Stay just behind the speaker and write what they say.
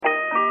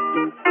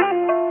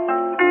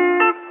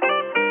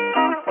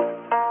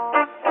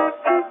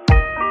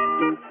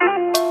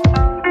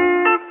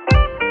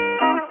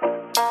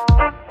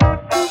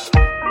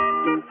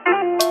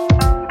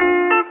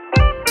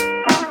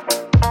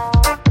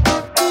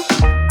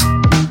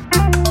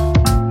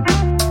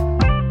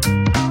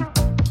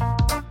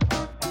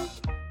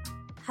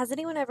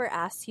ever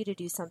asked you to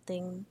do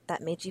something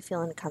that made you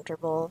feel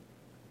uncomfortable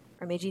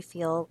or made you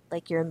feel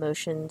like your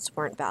emotions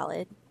weren't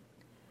valid?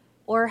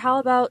 Or how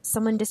about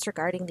someone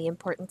disregarding the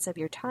importance of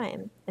your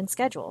time and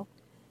schedule?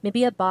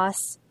 Maybe a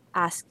boss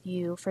asked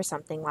you for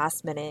something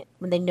last minute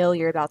when they know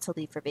you're about to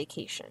leave for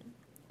vacation.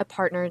 A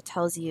partner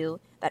tells you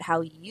that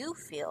how you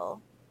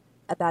feel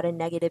about a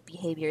negative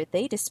behavior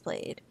they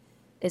displayed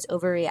is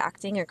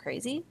overreacting or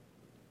crazy.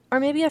 Or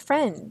maybe a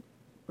friend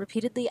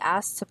repeatedly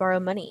asks to borrow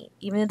money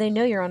even though they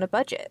know you're on a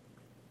budget.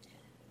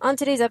 On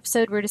today's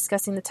episode, we're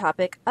discussing the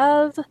topic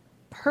of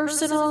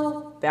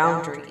personal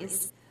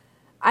boundaries.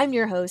 I'm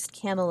your host,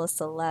 Camilla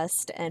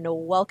Celeste, and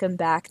welcome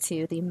back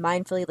to the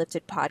Mindfully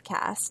Lifted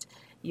podcast,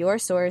 your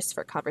source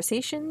for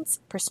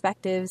conversations,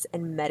 perspectives,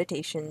 and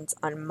meditations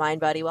on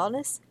mind-body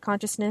wellness,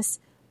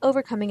 consciousness,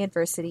 overcoming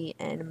adversity,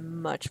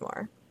 and much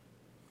more.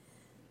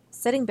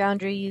 Setting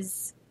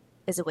boundaries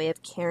is a way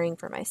of caring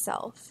for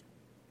myself.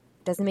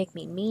 It doesn't make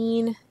me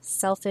mean,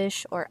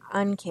 selfish, or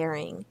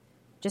uncaring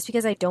just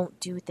because I don't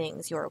do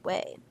things your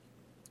way.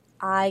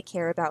 I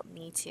care about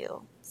me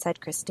too,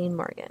 said Christine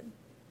Morgan.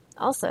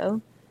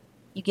 Also,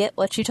 you get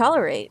what you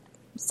tolerate,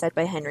 said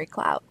by Henry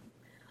Clout.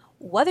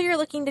 Whether you're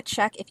looking to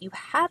check if you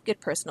have good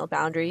personal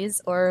boundaries,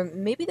 or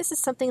maybe this is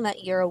something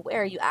that you're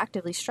aware you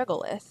actively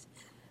struggle with.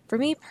 For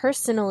me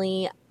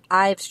personally,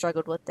 I've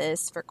struggled with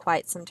this for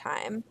quite some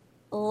time.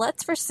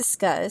 Let's first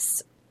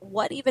discuss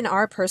what even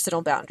are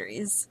personal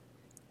boundaries.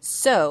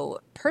 So,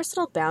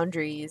 personal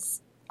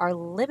boundaries are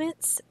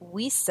limits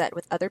we set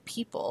with other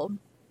people,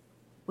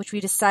 which we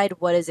decide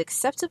what is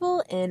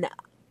acceptable and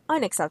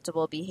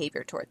unacceptable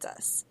behavior towards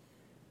us.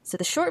 So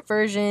the short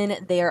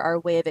version, they are our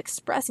way of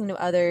expressing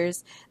to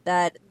others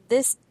that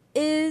this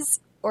is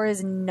or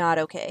is not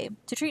okay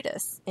to treat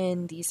us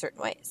in these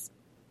certain ways.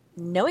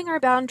 Knowing our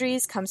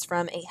boundaries comes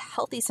from a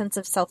healthy sense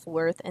of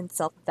self-worth and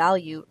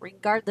self-value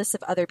regardless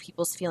of other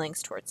people's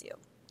feelings towards you.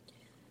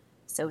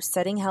 So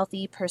setting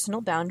healthy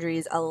personal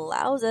boundaries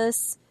allows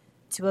us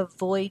to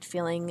avoid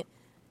feeling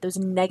those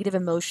negative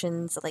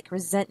emotions like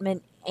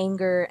resentment,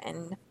 anger,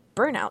 and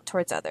burnout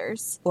towards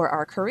others or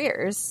our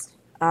careers,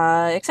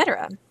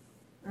 etc.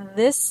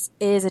 This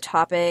is a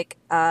topic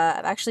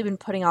I've actually been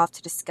putting off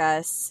to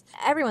discuss.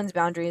 Everyone's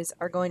boundaries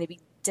are going to be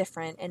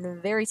different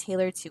and very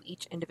tailored to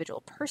each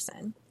individual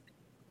person.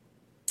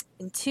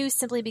 And two,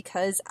 simply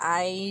because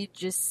I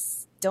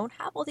just don't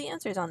have all the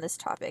answers on this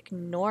topic,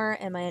 nor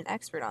am I an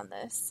expert on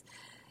this.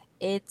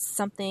 It's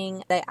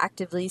something that I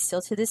actively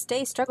still to this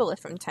day struggle with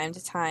from time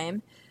to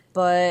time.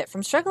 But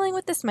from struggling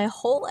with this my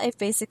whole life,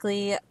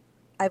 basically,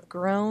 I've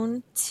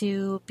grown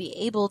to be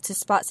able to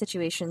spot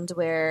situations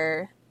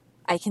where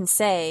I can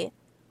say,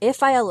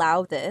 if I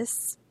allow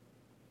this,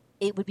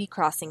 it would be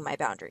crossing my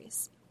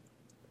boundaries.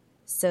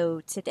 So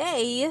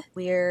today,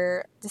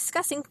 we're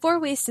discussing 4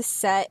 ways to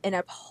set and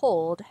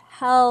uphold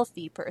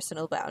healthy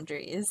personal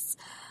boundaries.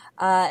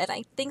 And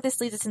I think this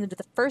leads us into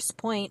the first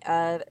point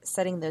of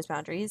setting those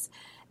boundaries,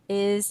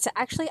 is to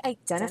actually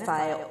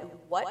identify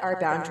what our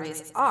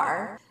boundaries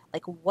are,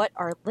 like what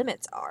our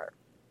limits are.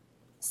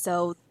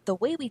 So the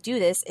way we do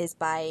this is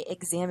by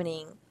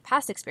examining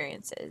past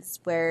experiences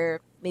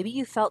where maybe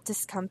you felt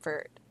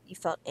discomfort, you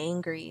felt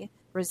angry,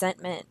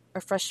 resentment,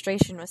 or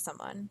frustration with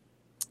someone,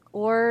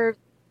 or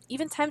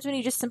even times when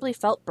you just simply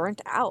felt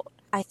burnt out.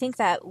 I think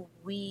that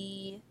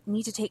we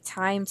need to take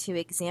time to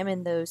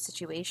examine those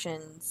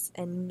situations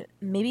and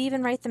maybe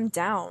even write them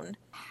down,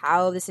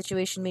 how the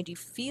situation made you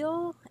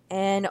feel,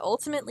 and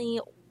ultimately,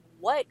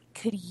 what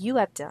could you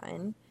have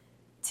done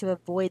to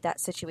avoid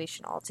that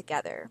situation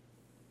altogether.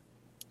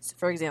 So,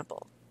 for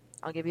example,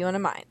 I'll give you one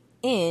of mine.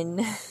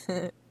 In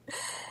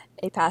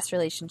a past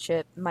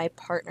relationship, my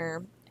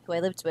partner, who I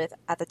lived with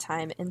at the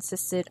time,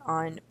 insisted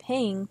on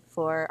paying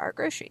for our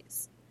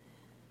groceries.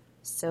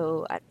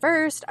 So at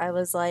first, I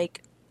was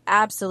like,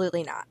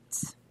 absolutely not.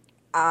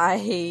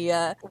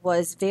 I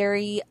was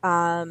very,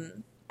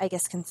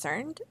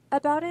 concerned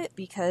about it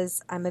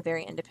because I'm a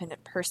very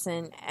independent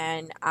person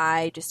and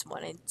I just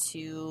wanted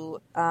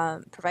to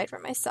provide for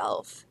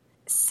myself.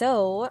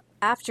 So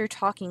after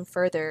talking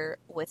further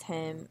with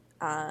him,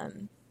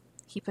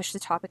 he pushed the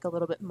topic a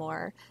little bit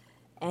more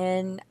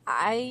and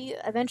I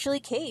eventually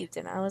caved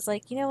and I was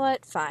like, you know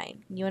what?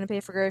 Fine. You want to pay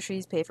for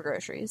groceries? Pay for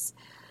groceries.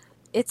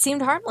 It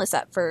seemed harmless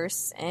at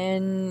first.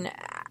 And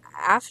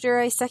after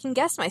I second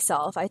guessed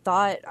myself, I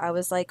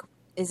was like,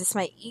 is this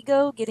my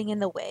ego getting in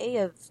the way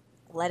of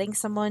letting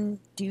someone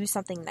do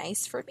something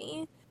nice for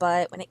me?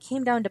 But when it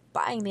came down to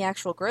buying the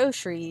actual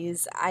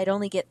groceries, I'd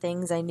only get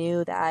things I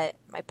knew that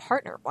my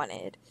partner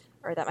wanted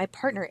or that my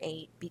partner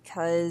ate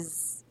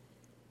because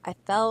I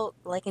felt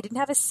like I didn't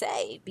have a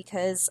say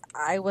because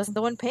I wasn't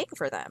the one paying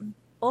for them.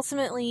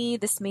 Ultimately,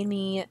 this made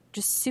me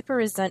just super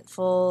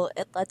resentful.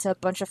 It led to a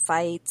bunch of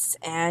fights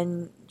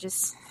and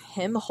just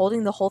him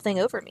holding the whole thing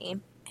over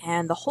me.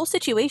 And the whole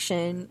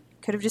situation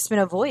could have just been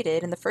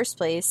avoided in the first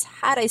place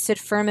had I stood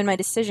firm in my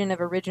decision of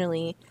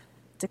originally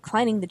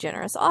declining the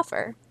generous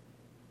offer.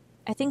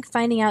 I think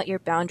finding out your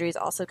boundaries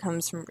also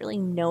comes from really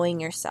knowing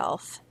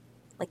yourself,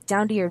 like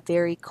down to your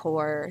very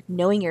core,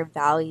 knowing your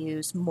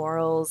values,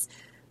 morals,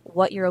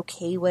 what you're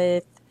okay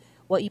with,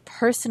 what you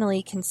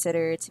personally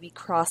consider to be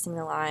crossing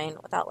the line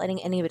without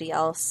letting anybody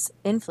else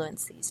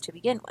influence these to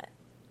begin with.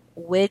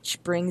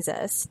 Which brings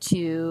us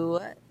to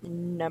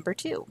number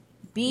 2.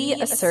 Be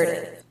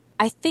assertive.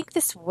 I think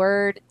this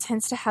word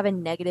tends to have a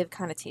negative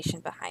connotation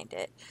behind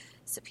it.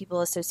 So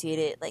people associate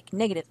it like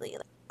negatively.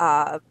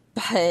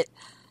 But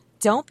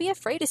don't be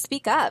afraid to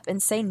speak up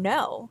and say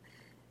no,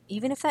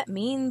 even if that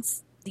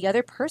means the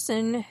other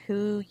person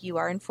who you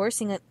are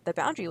enforcing the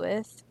boundary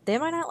with, they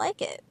might not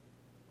like it.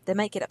 They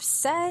might get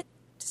upset,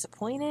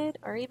 disappointed,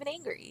 or even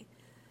angry.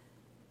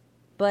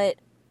 But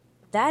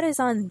that is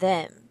on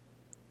them,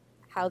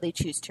 how they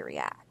choose to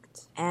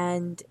react.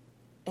 And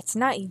it's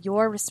not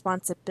your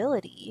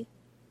responsibility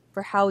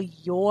for how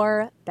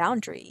your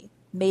boundary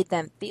made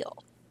them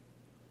feel.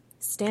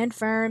 Stand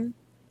firm,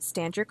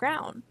 stand your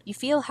ground. You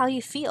feel how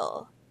you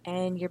feel,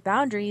 and your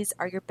boundaries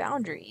are your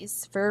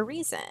boundaries for a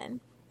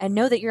reason. And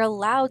know that you're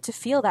allowed to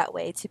feel that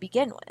way to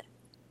begin with.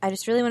 I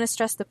just really want to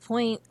stress the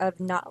point of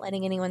not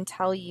letting anyone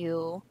tell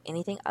you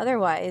anything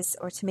otherwise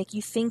or to make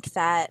you think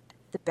that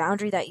the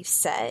boundary that you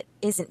set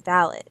isn't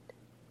valid,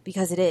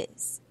 because it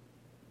is.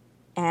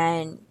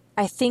 And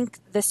I think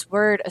this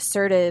word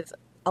assertive,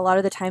 a lot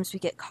of the times we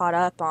get caught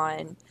up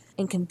on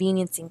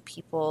inconveniencing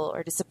people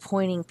or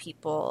disappointing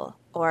people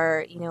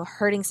or,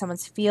 hurting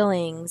someone's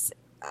feelings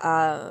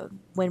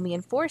when we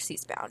enforce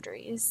these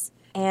boundaries.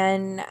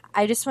 And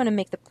I just want to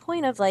make the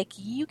point of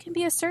you can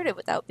be assertive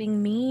without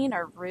being mean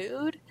or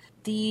rude.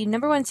 The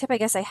number one tip I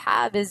guess I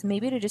have is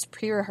maybe to just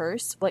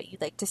pre-rehearse what you'd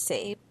like to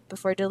say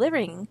before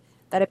delivering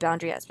that a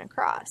boundary has been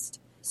crossed.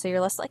 So you're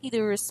less likely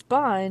to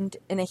respond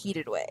in a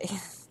heated way.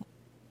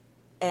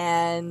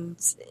 And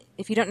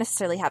if you don't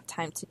necessarily have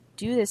time to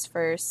do this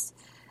first,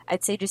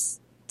 I'd say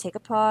just take a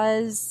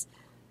pause,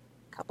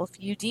 a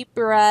few deep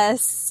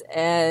breaths,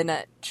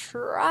 and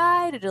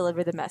try to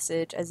deliver the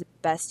message as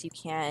best you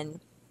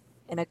can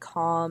in a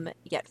calm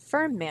yet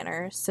firm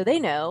manner so they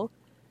know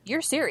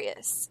you're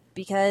serious.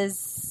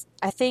 Because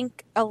I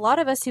think a lot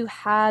of us who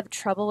have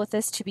trouble with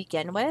this to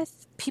begin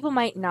with, people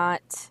might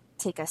not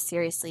take us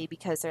seriously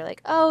because they're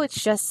like, oh,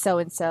 it's just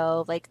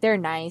so-and-so, they're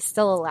nice,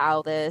 they'll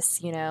allow this,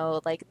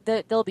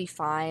 they'll be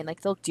fine,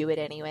 they'll do it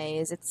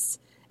anyways,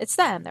 it's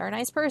them, they're a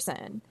nice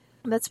person.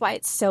 That's why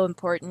it's so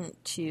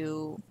important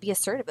to be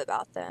assertive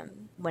about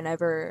them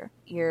whenever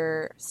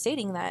you're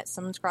stating that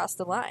someone's crossed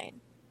the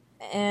line.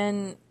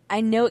 And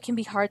I know it can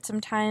be hard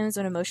sometimes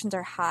when emotions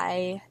are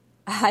high.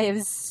 I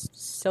have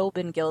so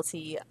been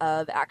guilty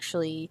of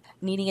actually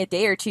needing a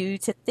day or two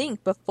to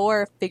think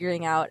before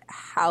figuring out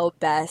how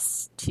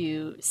best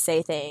to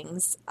say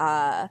things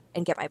and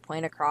get my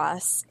point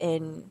across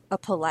in a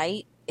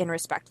polite and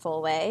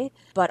respectful way,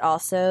 but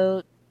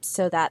also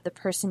so that the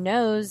person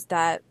knows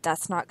that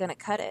that's not going to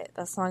cut it.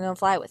 That's not going to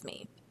fly with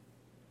me.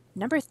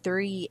 Number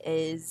 3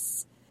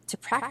 is to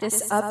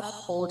practice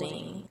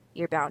upholding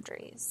your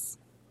boundaries.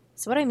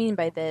 So what I mean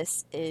by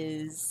this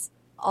is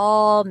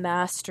all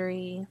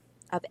mastery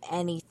of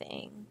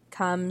anything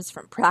comes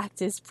from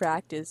practice,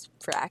 practice,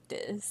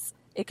 practice.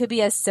 It could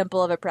be as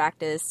simple of a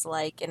practice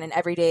like in an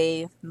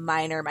everyday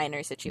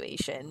minor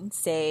situation.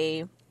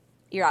 Say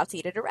you're out to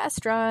eat at a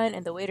restaurant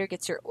and the waiter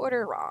gets your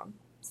order wrong.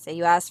 Say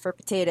you asked for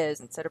potatoes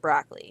instead of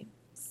broccoli.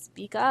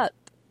 Speak up.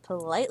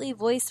 Politely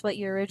voice what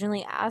you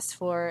originally asked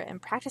for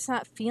and practice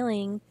not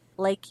feeling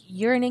like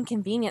you're an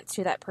inconvenience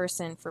to that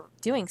person for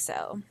doing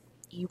so.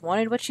 You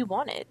wanted what you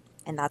wanted,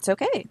 and that's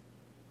okay.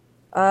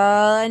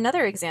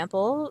 Another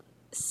example,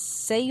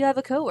 say you have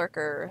a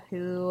coworker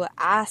who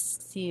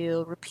asks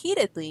you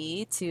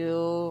repeatedly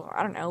to,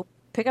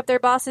 pick up their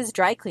boss's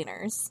dry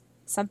cleaners,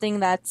 something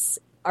that's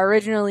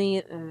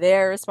originally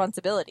their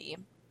responsibility.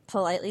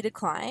 Politely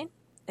decline,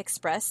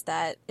 express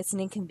that it's an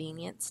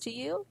inconvenience to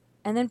you,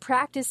 and then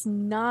practice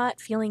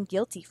not feeling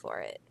guilty for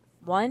it.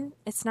 1,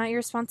 it's not your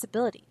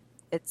responsibility.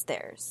 It's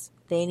theirs.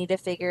 They need to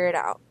figure it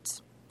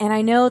out. And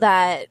I know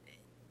that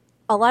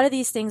a lot of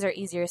these things are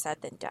easier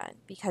said than done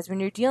because when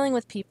you're dealing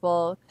with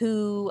people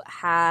who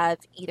have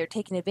either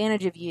taken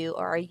advantage of you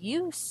or are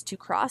used to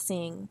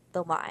crossing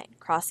the line,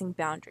 crossing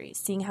boundaries,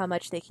 seeing how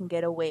much they can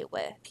get away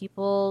with,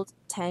 people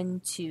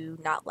tend to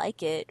not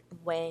like it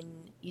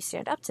when you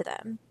stand up to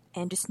them.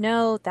 And just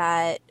know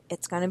that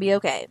it's going to be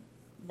okay,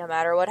 no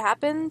matter what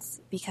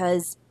happens,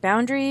 because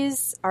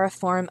boundaries are a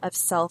form of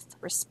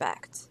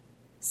self-respect.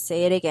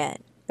 Say it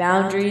again.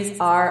 Boundaries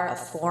are a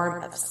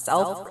form of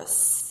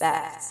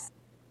self-respect.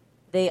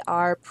 They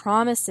are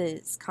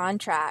promises,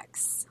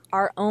 contracts,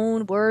 our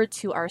own word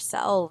to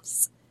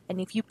ourselves. And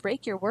if you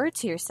break your word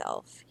to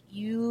yourself,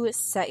 you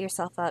set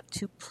yourself up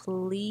to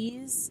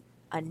please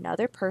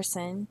another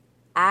person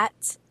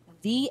at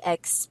the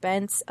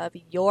expense of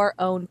your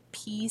own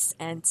peace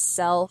and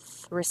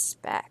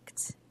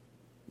self-respect.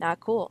 Not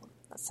cool.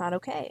 That's not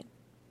okay.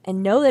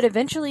 And know that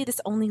eventually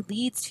this only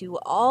leads to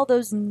all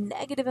those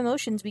negative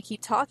emotions we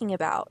keep talking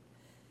about.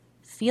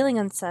 Feeling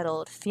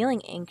unsettled,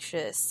 feeling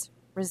anxious,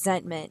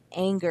 resentment,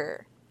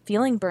 anger,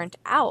 feeling burnt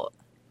out.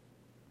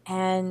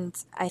 And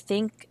I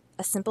think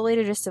a simple way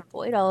to just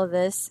avoid all of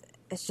this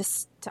is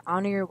just to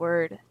honor your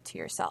word to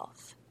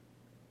yourself.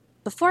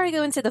 Before I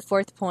go into the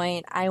fourth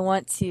point, I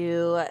want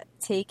to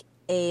take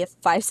a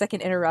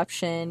 5-second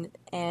interruption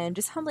and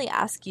just humbly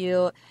ask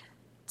you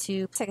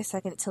to take a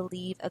second to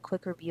leave a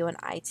quick review on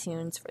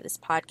iTunes for this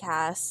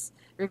podcast.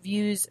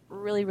 Reviews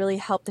really, really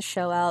help the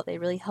show out. They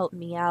really help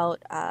me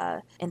out,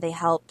 and they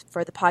help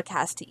for the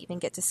podcast to even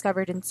get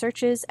discovered in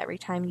searches every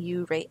time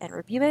you rate and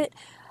review it.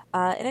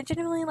 And it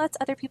genuinely lets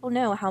other people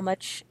know how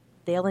much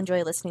they'll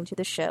enjoy listening to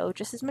the show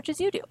just as much as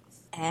you do.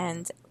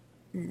 And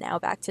now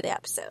back to the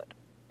episode.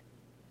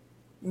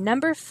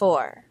 Number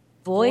 4,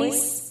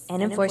 voice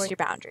and enforce your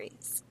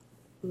boundaries.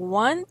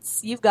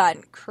 Once you've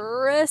gotten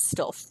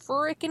crystal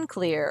freaking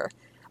clear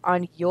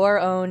on your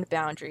own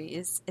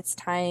boundaries, it's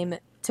time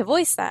to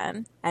voice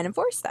them and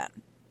enforce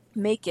them.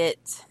 Make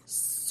it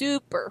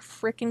super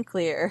freaking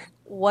clear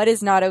what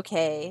is not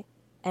okay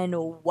and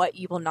what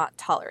you will not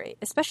tolerate,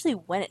 especially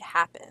when it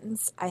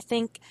happens. I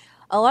think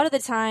a lot of the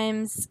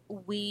times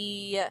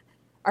we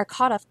are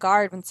caught off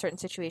guard when certain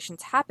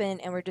situations happen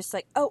and we're just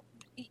like, oh,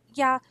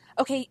 yeah,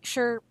 okay,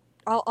 sure,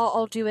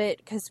 I'll do it,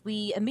 because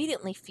we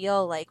immediately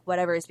feel like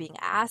whatever is being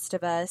asked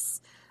of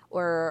us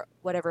or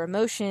whatever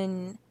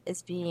emotion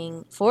is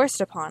being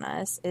forced upon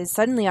us is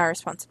suddenly our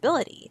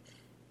responsibility.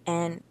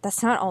 And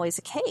that's not always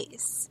the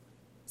case.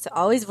 So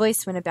always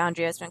voice when a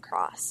boundary has been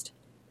crossed.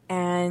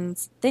 And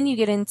then you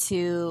get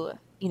into,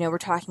 we're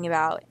talking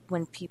about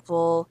when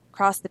people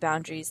cross the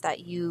boundaries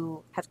that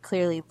you have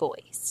clearly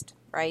voiced,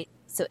 right?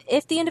 So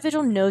if the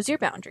individual knows your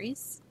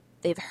boundaries,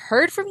 they've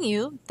heard from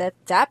you that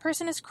that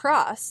person has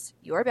crossed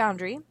your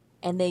boundary,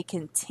 and they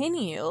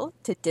continue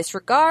to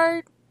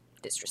disregard,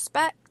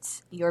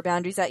 disrespect your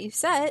boundaries that you've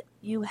set,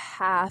 you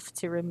have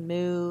to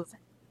remove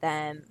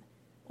them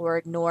or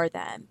ignore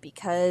them,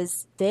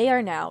 because they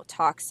are now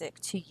toxic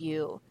to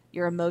you,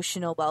 your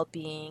emotional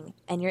well-being,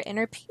 and your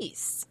inner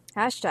peace.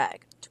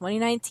 Hashtag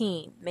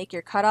 2019, make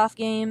your cutoff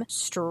game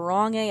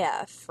strong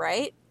AF,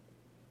 right?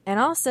 And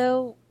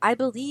also, I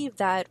believe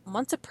that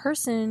once a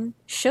person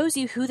shows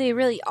you who they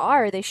really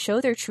are, they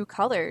show their true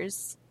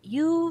colors,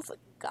 you've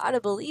got to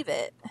believe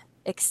it,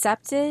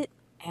 accept it,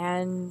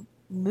 and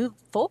move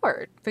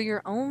forward for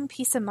your own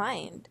peace of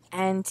mind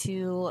and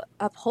to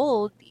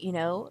uphold,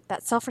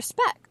 that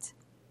self-respect.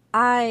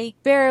 I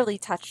barely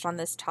touched on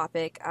this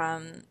topic.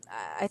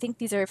 I think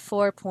these are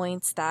 4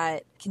 points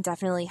that can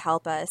definitely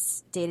help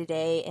us day to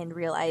day in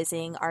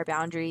realizing our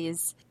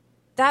boundaries.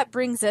 That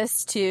brings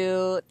us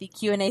to the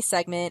Q&A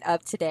segment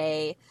of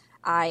today.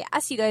 I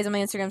asked you guys on my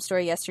Instagram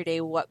story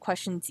yesterday what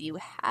questions you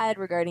had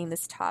regarding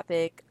this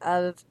topic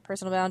of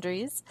personal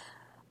boundaries.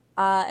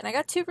 And I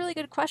got 2 really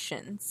good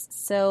questions.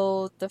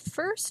 So the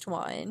first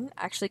one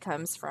actually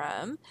comes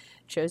from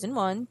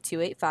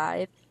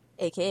Chosen1285,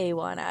 aka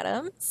Juan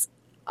Adams,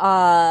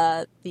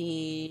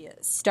 the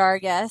star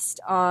guest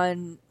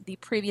on the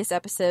previous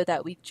episode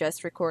that we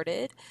just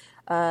recorded.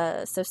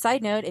 So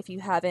side note, if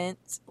you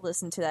haven't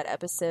listened to that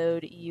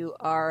episode, you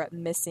are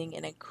missing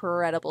an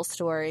incredible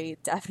story.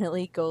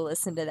 Definitely go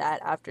listen to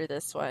that after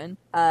this one.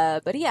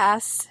 But he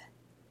asked,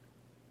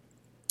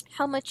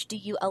 how much do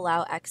you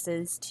allow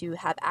exes to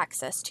have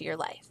access to your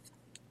life?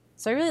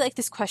 So I really like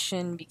this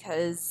question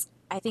because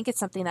I think it's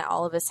something that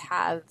all of us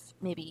have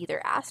maybe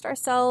either asked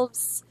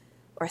ourselves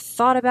or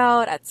thought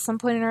about at some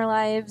point in our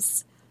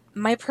lives.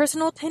 My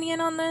personal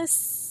opinion on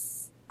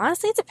this,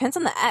 honestly, it depends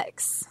on the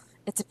ex.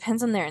 It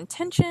depends on their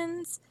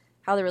intentions,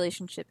 how the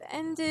relationship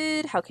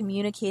ended, how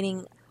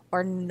communicating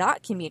or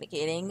not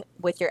communicating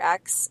with your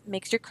ex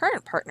makes your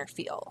current partner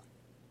feel,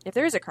 if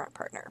there is a current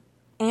partner.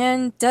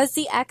 And does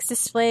the ex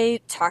display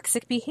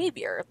toxic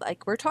behavior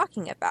like we're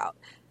talking about?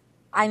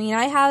 I mean,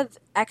 I have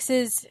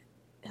exes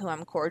who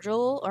I'm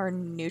cordial or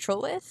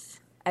neutral with.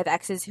 I have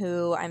exes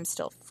who I'm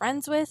still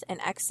friends with, and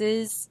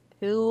exes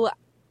who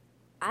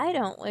I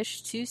don't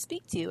wish to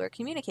speak to or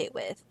communicate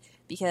with,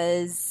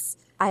 because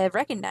I have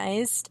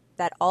recognized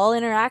that all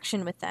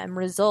interaction with them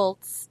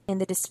results in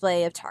the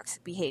display of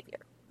toxic behavior.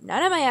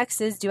 None of my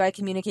exes do I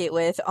communicate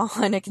with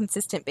on a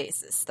consistent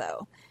basis,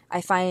 though. I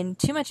find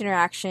too much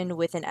interaction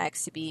with an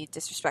ex to be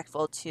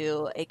disrespectful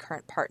to a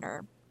current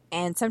partner.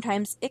 And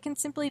sometimes it can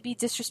simply be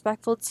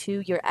disrespectful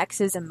to your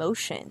ex's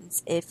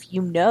emotions. If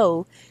you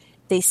know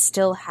they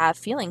still have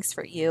feelings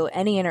for you,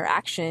 any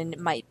interaction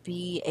might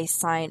be a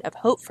sign of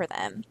hope for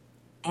them.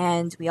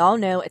 And we all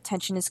know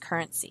attention is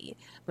currency.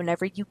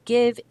 Whenever you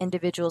give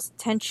individuals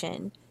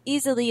attention,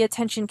 easily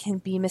attention can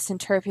be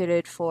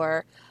misinterpreted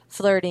for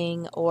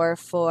flirting or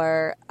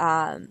for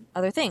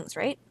other things,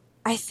 right?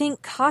 I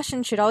think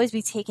caution should always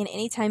be taken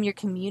anytime you're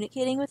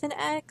communicating with an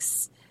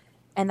ex,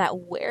 and that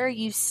where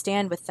you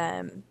stand with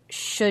them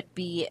should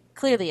be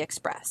clearly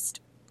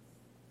expressed.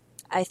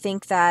 I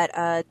think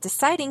that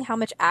deciding how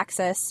much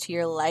access to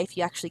your life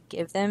you actually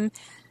give them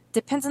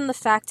depends on the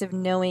fact of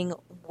knowing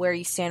where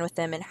you stand with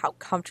them and how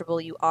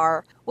comfortable you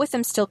are with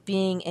them still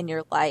being in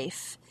your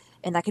life.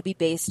 And that could be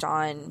based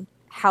on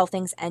how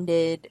things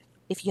ended,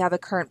 if you have a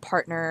current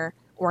partner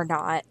or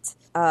not,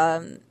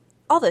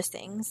 all those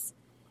things.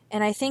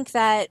 And I think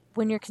that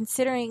when you're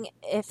considering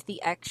if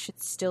the ex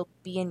should still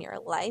be in your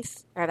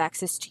life or have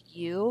access to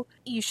you,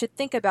 you should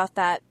think about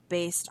that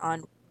based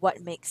on what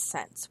makes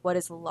sense, what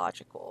is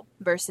logical,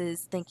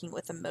 versus thinking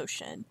with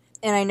emotion.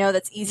 And I know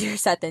that's easier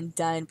said than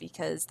done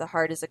because the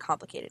heart is a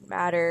complicated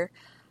matter.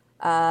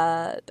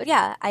 But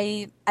yeah,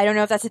 I don't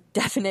know if that's a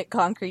definite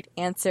concrete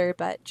answer,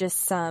 but just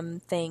some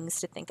things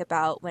to think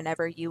about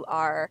whenever you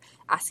are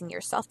asking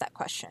yourself that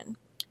question.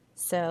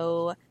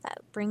 So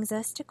that brings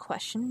us to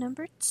question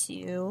number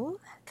 2.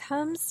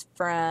 Comes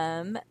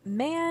from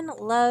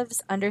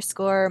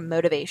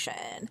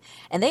manloves_motivation.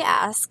 And they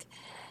ask,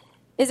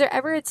 is there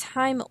ever a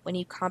time when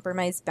you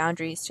compromise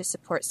boundaries to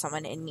support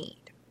someone in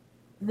need?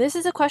 This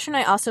is a question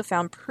I also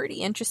found pretty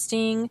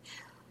interesting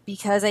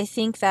because I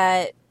think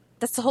that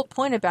that's the whole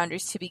point of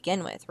boundaries to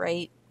begin with,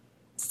 right?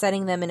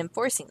 Setting them and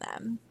enforcing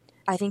them.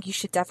 I think you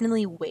should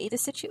definitely weigh the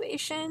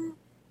situation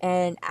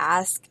and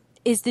ask,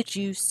 is the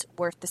juice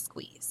worth the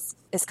squeeze?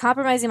 Is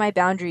compromising my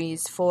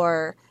boundaries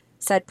for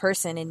said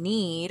person in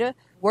need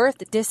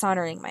worth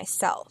dishonoring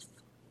myself?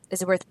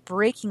 Is it worth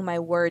breaking my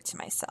word to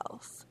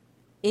myself?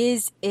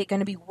 Is it going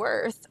to be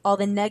worth all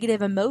the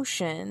negative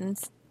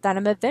emotions that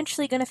I'm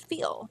eventually going to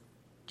feel?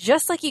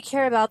 Just like you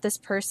care about this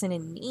person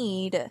in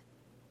need,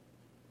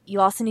 you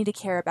also need to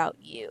care about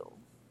you.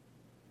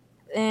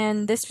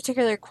 And this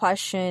particular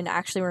question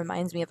actually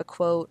reminds me of a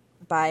quote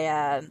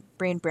by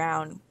Brené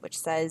Brown, which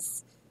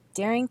says,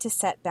 daring to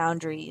set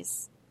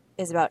boundaries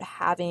is about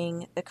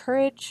having the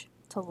courage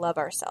to love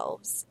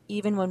ourselves,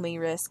 even when we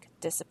risk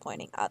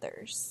disappointing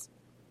others.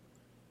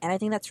 And I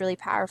think that's really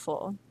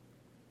powerful.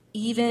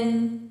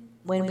 Even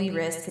when we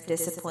risk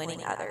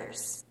disappointing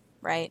others,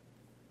 right?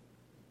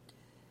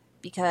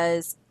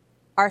 Because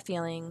our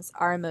feelings,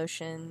 our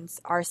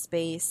emotions, our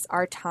space,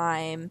 our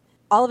time,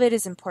 all of it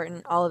is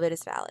important, all of it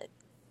is valid,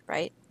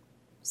 right?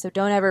 So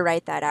don't ever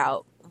write that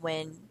out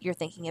when you're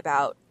thinking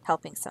about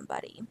helping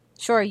somebody.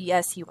 Sure,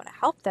 yes, you want to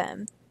help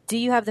them. Do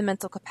you have the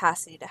mental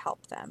capacity to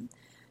help them?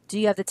 Do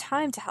you have the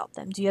time to help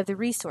them? Do you have the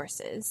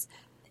resources?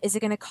 Is it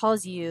going to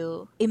cause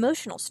you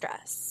emotional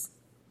stress?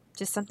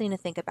 Just something to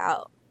think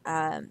about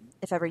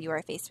if ever you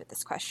are faced with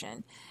this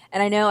question.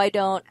 And I know I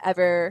don't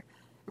ever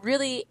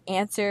really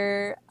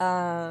answer,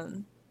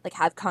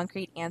 have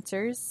concrete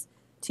answers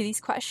to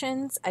these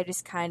questions. I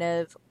just kind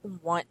of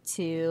want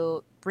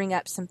to bring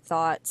up some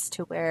thoughts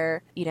to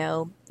where,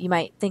 you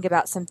might think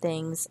about some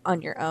things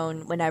on your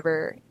own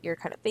whenever you're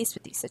kind of faced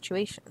with these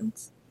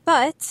situations.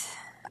 But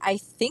I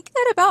think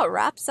that about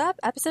wraps up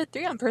episode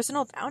 3 on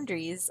personal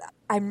boundaries.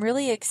 I'm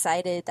really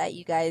excited that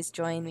you guys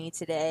joined me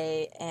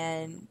today,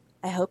 and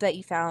I hope that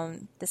you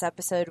found this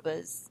episode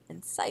was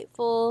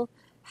insightful,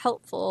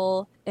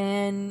 helpful,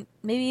 and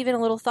maybe even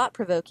a little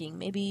thought-provoking.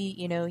 Maybe,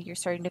 you're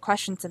starting to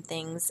question some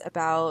things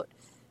about,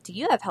 do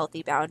you have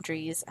healthy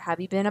boundaries? Have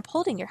you been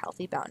upholding your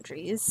healthy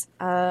boundaries?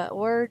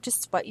 Or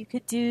just what you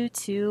could do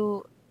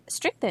to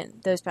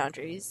strengthen those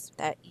boundaries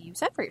that you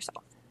set for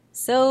yourself.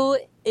 So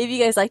if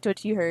you guys liked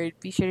what you heard,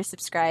 be sure to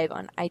subscribe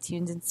on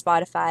iTunes and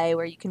Spotify,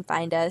 where you can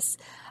find us.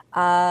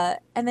 And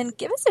then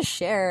give us a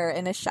share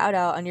and a shout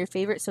out on your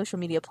favorite social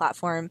media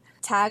platform.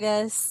 Tag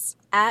us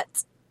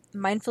at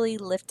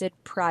Mindfully Lifted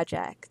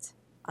Project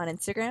on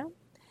Instagram,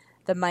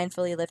 the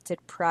Mindfully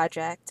Lifted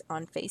Project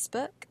on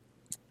Facebook.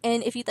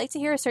 And if you'd like to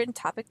hear a certain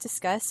topic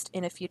discussed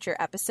in a future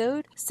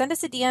episode, send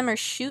us a DM or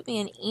shoot me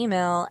an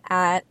email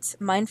at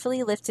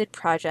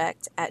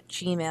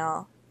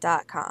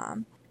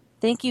mindfullyliftedproject@gmail.com.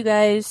 Thank you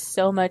guys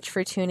so much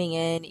for tuning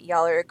in.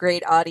 Y'all are a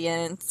great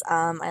audience.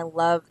 I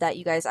love that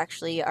you guys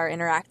actually are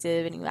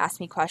interactive and you ask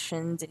me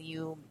questions and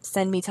you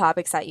send me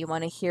topics that you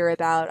want to hear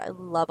about. I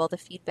love all the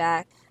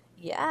feedback.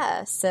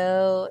 Yeah,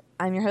 so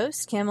I'm your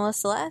host, Camilla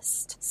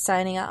Celeste,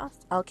 signing off.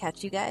 I'll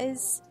catch you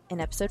guys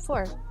in episode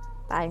 4.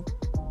 Bye.